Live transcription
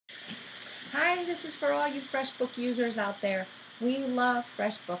Hi, this is for all you FreshBook users out there. We love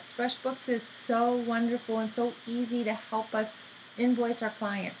FreshBooks. FreshBooks is so wonderful and so easy to help us invoice our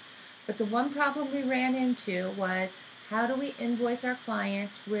clients. But the one problem we ran into was, how do we invoice our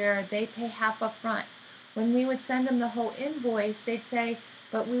clients where they pay half up front? When we would send them the whole invoice, they'd say,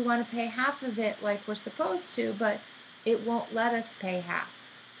 but we want to pay half of it like we're supposed to, but it won't let us pay half.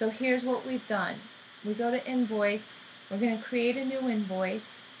 So here's what we've done. We go to Invoice. We're going to create a new invoice.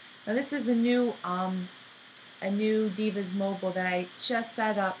 Now this is a new Divas Mobile that I just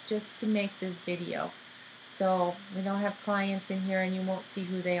set up just to make this video. So we don't have clients in here and you won't see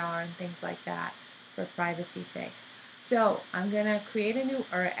who they are and things like that for privacy's sake. So I'm going to create a new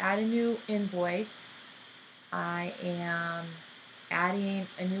or add a new invoice. I am adding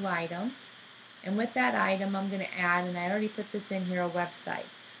a new item. And with that item I'm going to add, and I already put this in here, a website.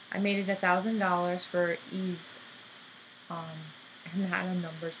 I made it $1,000 for ease. I'm not a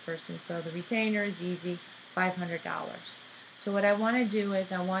numbers person, so the retainer is easy, $500. So what I want to do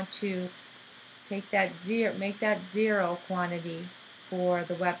is I want to take that make that zero quantity for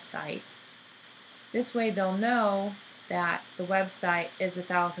the website. This way they'll know that the website is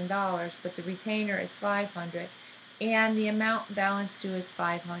 $1,000, but the retainer is $500, and the amount balance due is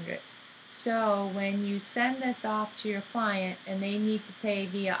 $500. So when you send this off to your client and they need to pay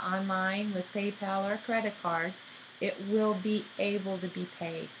via online with PayPal or credit card, it will be able to be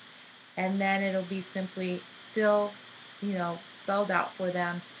paid. And then it'll be simply still, spelled out for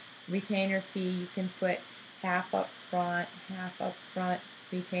them. Retainer fee, you can put half up front,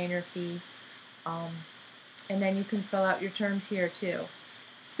 retainer fee. And then you can spell out your terms here too.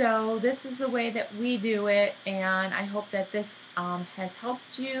 So this is the way that we do it, and I hope that this has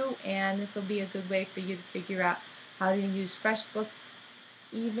helped you, and this will be a good way for you to figure out how to use FreshBooks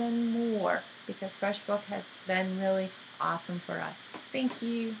even more, because FreshBook has been really awesome for us. Thank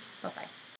you. Bye-bye.